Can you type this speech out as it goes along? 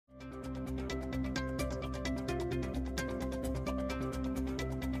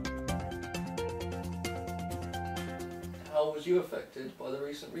how was you affected by the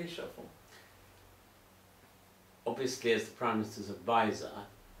recent reshuffle? Obviously, as the Prime Minister's advisor,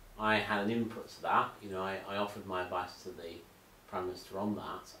 I had an input to that. You know, I offered my advice to the Prime Minister on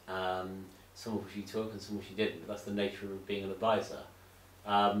that. Some of which he took and some of which he didn't, but that's the nature of being an advisor.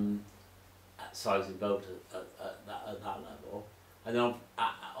 So I was involved at that level. And then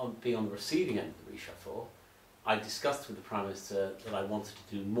on being on the receiving end of the reshuffle, I discussed with the Prime Minister that I wanted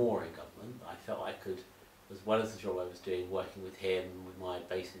to do more in government. I felt I could, as well as the job I was doing, working with him, with my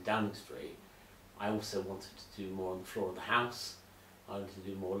base in Downing Street, I also wanted to do more on the floor of the House. I wanted to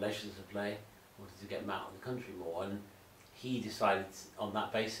do more legislatively. I wanted to get him out of the country more. And he decided on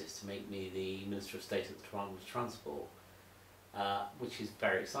that basis to make me the Minister of State at the Department of Transport, which is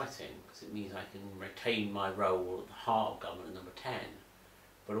very exciting because it means I can retain my role at the heart of government at number 10,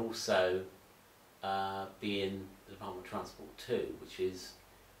 but also be in the Department of Transport too, which is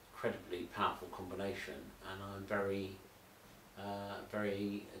an incredibly powerful combination, and I'm very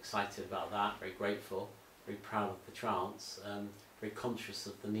excited about that, very grateful, very proud of the chance, very conscious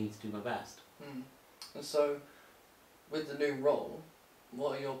of the need to do my best. And so, with the new role,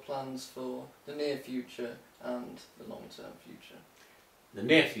 what are your plans for the near future and the long-term future? The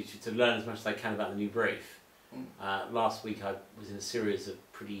near future, to learn as much as I can about the new brief. Last week I was in a series of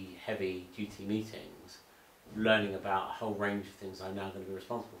pretty heavy duty meetings, learning about a whole range of things I'm now going to be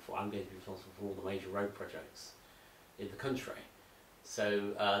responsible for. I'm going to be responsible for all the major road projects in the country.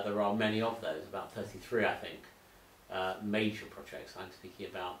 So there are many of those, about 33 I think, major projects. I'm speaking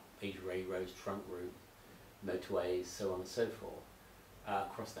about major A roads, trunk route, motorways, so on and so forth,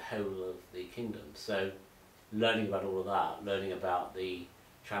 across the whole of the kingdom. So learning about all of that, learning about the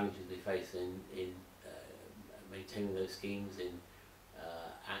challenges we face in maintaining those schemes, in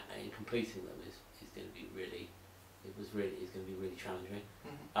completing them is going to be really, is going to be really challenging.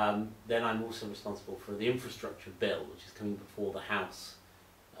 Then I'm also responsible for the infrastructure bill, which is coming before the House,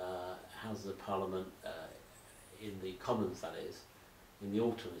 Houses of Parliament, in the Commons that is, in the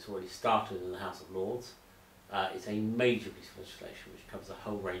autumn. It's already started in the House of Lords. It's a major piece of legislation which covers a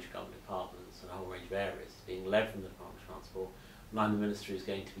whole range of government departments and a whole range of areas. It's being led from the Department of Transport, and I'm the Minister who's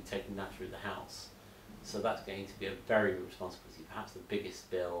going to be taking that through the House. So that's going to be a very big responsibility, perhaps the biggest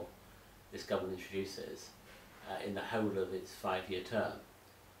bill this government introduces in the whole of its 5-year term.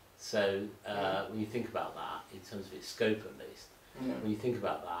 So when you think about that, in terms of its scope at least, when you think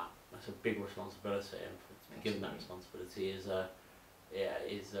about that, that's a big responsibility, and to be given that responsibility is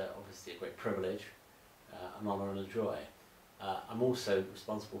obviously a great privilege, an honour and a joy. I'm also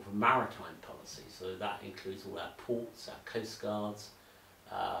responsible for maritime policy, so that includes all our ports, our coast guards,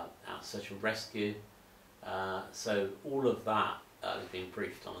 our search and rescue. So all of that is being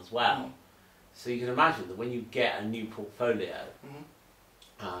briefed on as well. So you can imagine that when you get a new portfolio,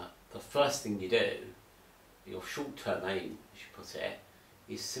 the first thing you do, your short-term aim, as you put it,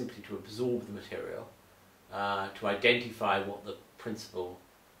 is simply to absorb the material, to identify what the principal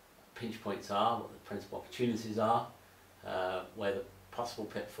pinch points are, what the principal opportunities are, where the possible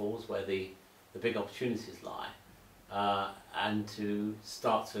pitfalls, where the big opportunities lie, and to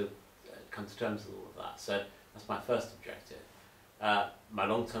start to come to terms with all of that. So that's my first objective. My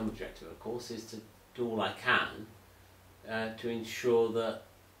long-term objective, of course, is to do all I can to ensure that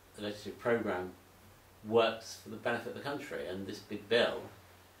the legislative programme works for the benefit of the country, and this big bill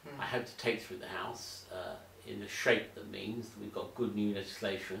I hope to take through the House in a shape that means that we've got good new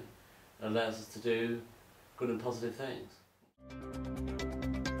legislation that allows us to do good and positive things.